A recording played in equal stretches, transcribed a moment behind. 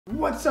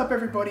What's up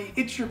everybody,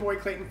 it's your boy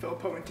Clayton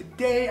Filipowicz, and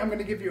today I'm going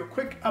to give you a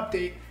quick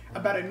update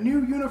about a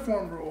new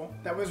uniform rule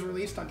that was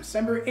released on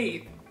December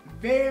 8th,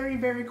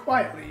 very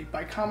quietly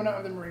by Commandant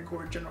of the Marine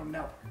Corps, General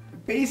Neller.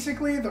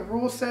 Basically, the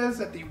rule says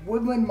that the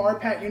woodland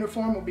MARPAT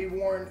uniform will be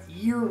worn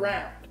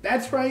year-round.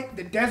 That's right,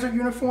 the desert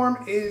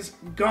uniform is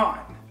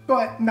gone,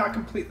 but not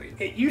completely.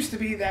 It used to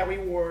be that we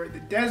wore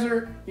the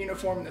desert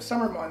uniform in the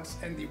summer months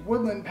and the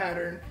woodland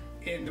pattern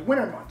in the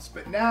winter months,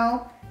 but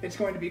now it's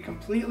going to be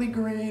completely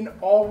green,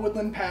 all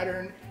woodland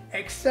pattern,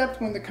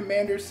 except when the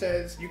commander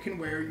says you can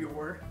wear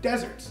your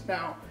deserts.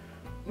 Now,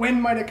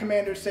 when might a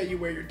commander say you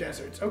wear your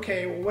deserts?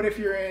 Okay, well what if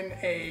you're in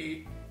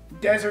a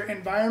desert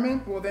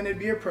environment? Well then it'd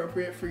be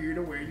appropriate for you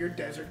to wear your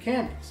desert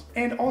camis.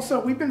 And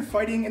also, we've been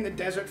fighting in the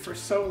desert for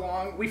so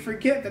long, we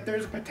forget that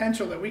there's a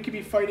potential that we could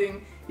be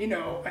fighting, you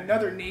know,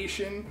 another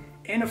nation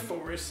in a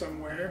forest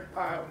somewhere,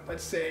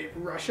 let's say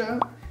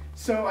Russia.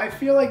 So I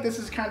feel like this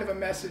is kind of a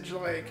message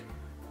like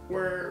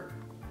we're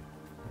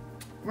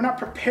not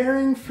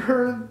preparing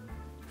for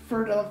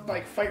to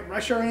like fight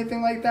Russia or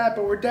anything like that,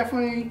 but we're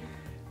definitely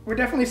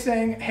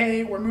saying,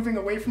 hey, we're moving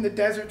away from the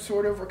desert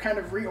sort of, we're kind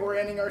of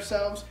reorienting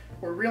ourselves.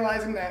 We're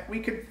realizing that we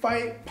could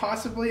fight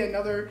possibly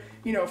another,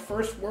 you know,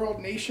 first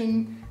world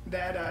nation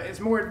that is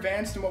more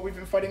advanced than what we've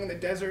been fighting in the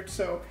desert.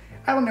 So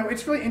I don't know,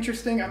 it's really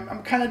interesting.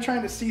 I'm kind of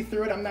trying to see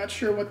through it. I'm not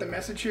sure what the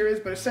message here is,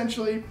 but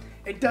essentially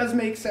it does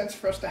make sense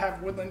for us to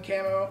have woodland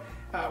camo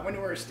when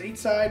we're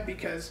stateside,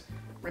 because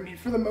I mean,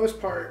 for the most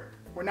part,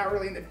 we're not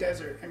really in the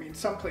desert. I mean,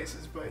 some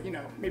places, but you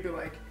know, maybe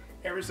like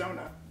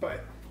Arizona.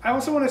 But I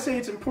also want to say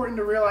it's important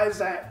to realize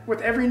that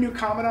with every new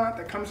commandant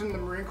that comes into the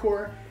Marine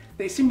Corps,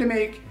 they seem to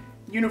make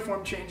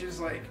uniform changes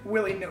like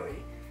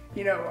willy-nilly.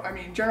 You know, I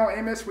mean, General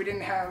Amos, we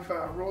didn't have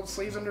rolled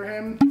sleeves under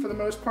him for the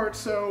most part,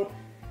 so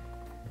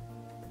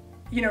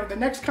you know, the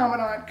next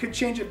commandant could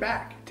change it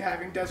back to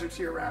having deserts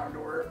year-round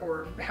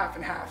or half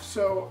and half.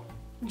 So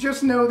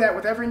just know that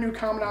with every new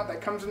commandant that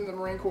comes into the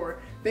Marine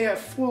Corps, they have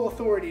full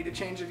authority to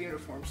change the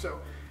uniform. So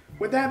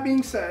with that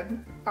being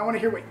said, I want to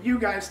hear what you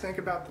guys think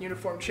about the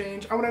uniform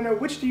change. I want to know,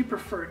 which do you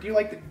prefer? Do you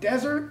like the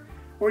desert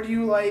or do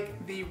you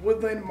like the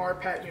woodland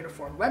MARPAT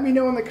uniform? Let me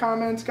know in the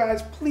comments,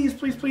 guys.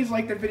 Please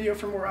like the video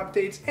for more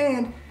updates.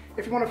 And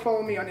if you want to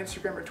follow me on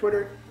Instagram or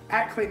Twitter,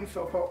 @Clayton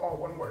Filipowicz, all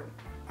one word.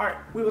 All right,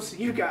 we will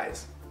see you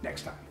guys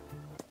next time.